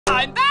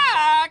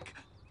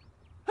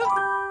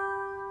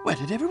Where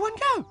did everyone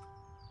go?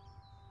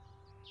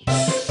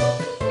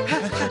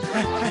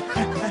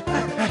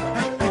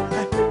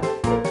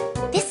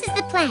 This is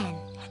the plan.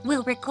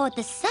 We'll record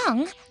the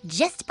song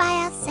just by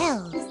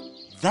ourselves.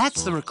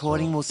 That's the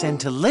recording we'll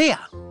send to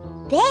Leah.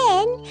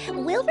 Then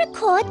we'll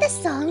record the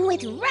song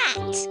with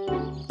Rat.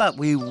 But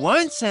we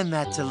won't send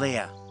that to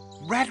Leah.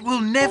 Rat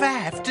will never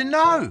have to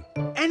know.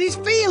 And his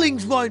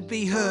feelings won't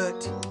be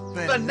hurt.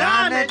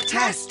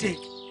 Banana-tastic.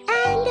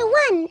 And a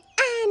 1,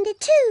 and a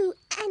 2,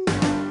 and...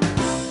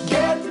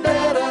 Get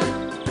better,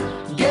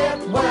 get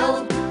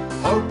well.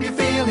 Hope you're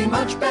feeling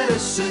much better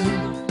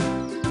soon.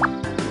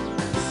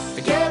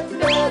 Get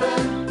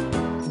better,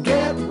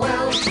 get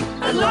well,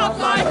 and laugh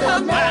like a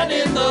man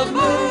in the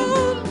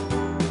moon.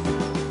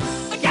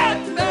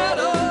 Get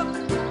better,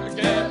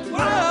 get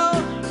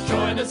well.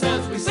 Join us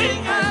as we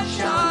sing and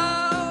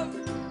shout.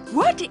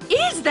 What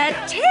is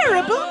that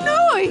terrible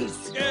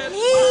noise?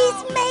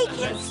 Please make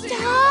it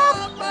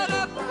stop.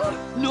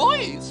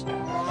 Noise?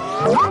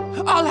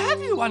 I'll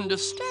have you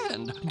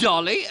understand,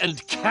 Dolly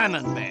and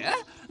Camembert,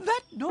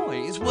 that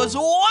noise was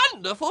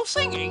wonderful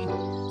singing.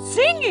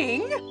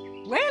 Singing?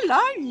 Well,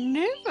 I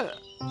never.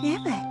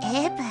 Never,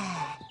 ever.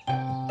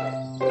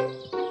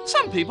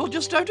 Some people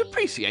just don't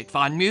appreciate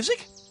fine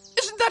music.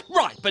 Isn't that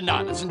right,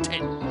 Bananas and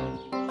Ted?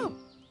 Oh,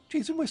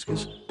 Cheese and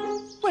Whiskers.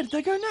 Where did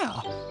they go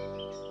now?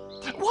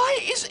 Why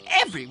is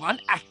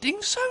everyone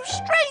acting so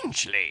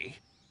strangely?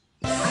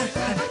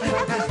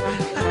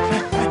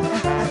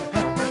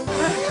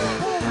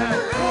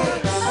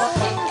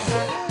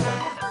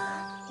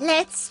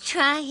 Let's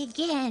try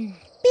again.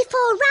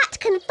 Before Rat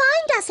can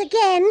find us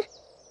again.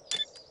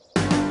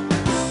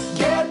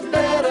 Get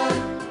better,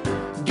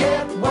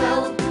 get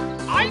well.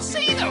 I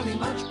see them!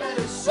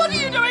 What are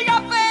you doing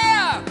up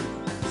there?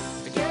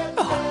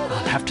 Oh,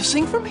 I'll have to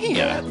sing from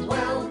here. And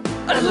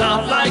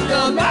laugh like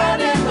a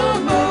man in the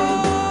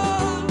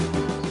moon.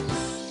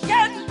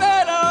 Get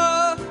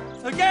better,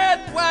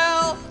 get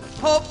well.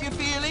 Hope you're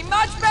feeling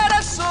much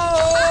better soon.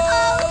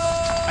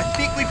 I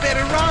think we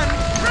better run.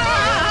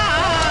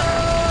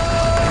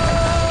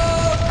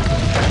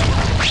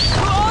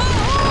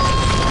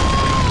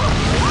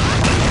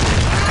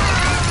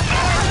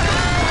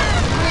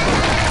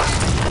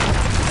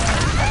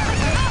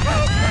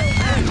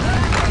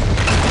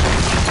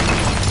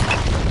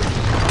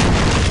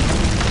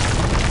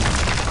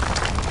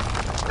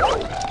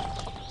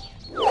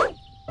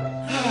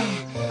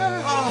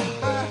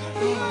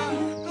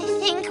 I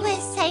think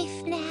we're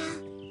safe now.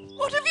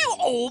 What have you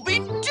all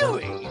been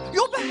doing?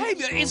 Your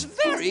behaviour is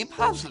very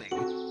puzzling.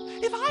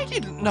 If I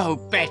didn't know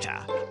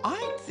better,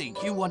 I'd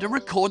think you want to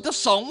record the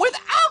song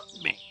without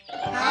me.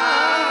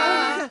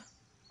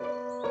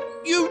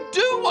 You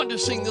do want to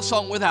sing the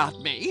song without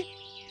me?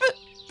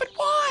 But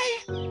why?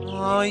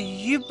 Oh,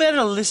 you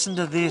better listen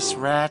to this,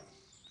 Rat.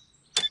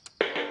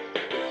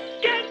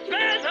 Get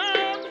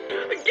better,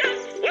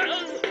 get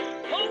well.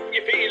 Hope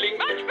you're feeling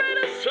much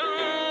better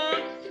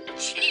soon.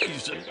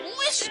 Cheese and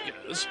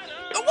Whiskers?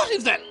 What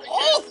is that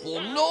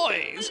awful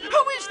noise?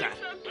 Who is that?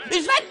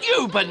 Is that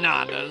you,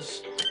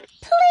 Bananas?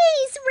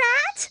 Please,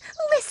 Rat,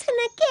 listen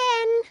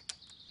again.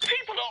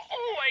 People are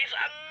always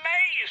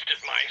amazed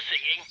at my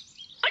singing.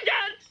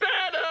 Get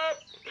better,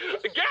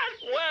 get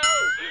well.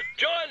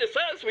 Join us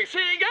as we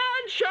sing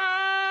and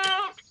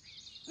shout.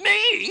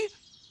 Me?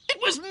 It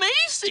was me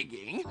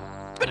singing?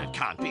 But it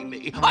can't be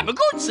me. I'm a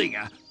good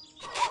singer.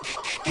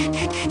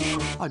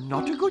 I'm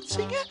not a good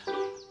singer?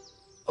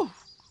 Oh,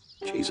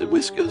 Cheese and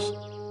Whiskers.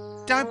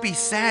 Don't be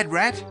sad,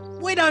 Rat.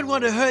 We don't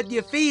want to hurt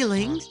your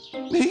feelings.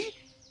 Me?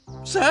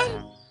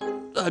 Sad?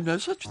 I'm no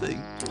such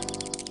thing.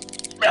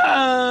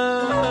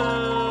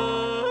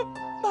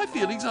 My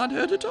feelings aren't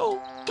hurt at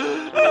all.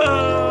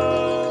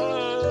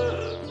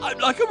 I'm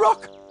like a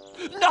rock.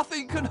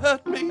 Nothing can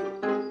hurt me.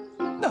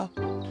 Now,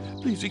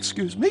 please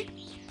excuse me.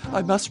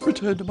 I must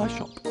return to my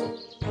shop.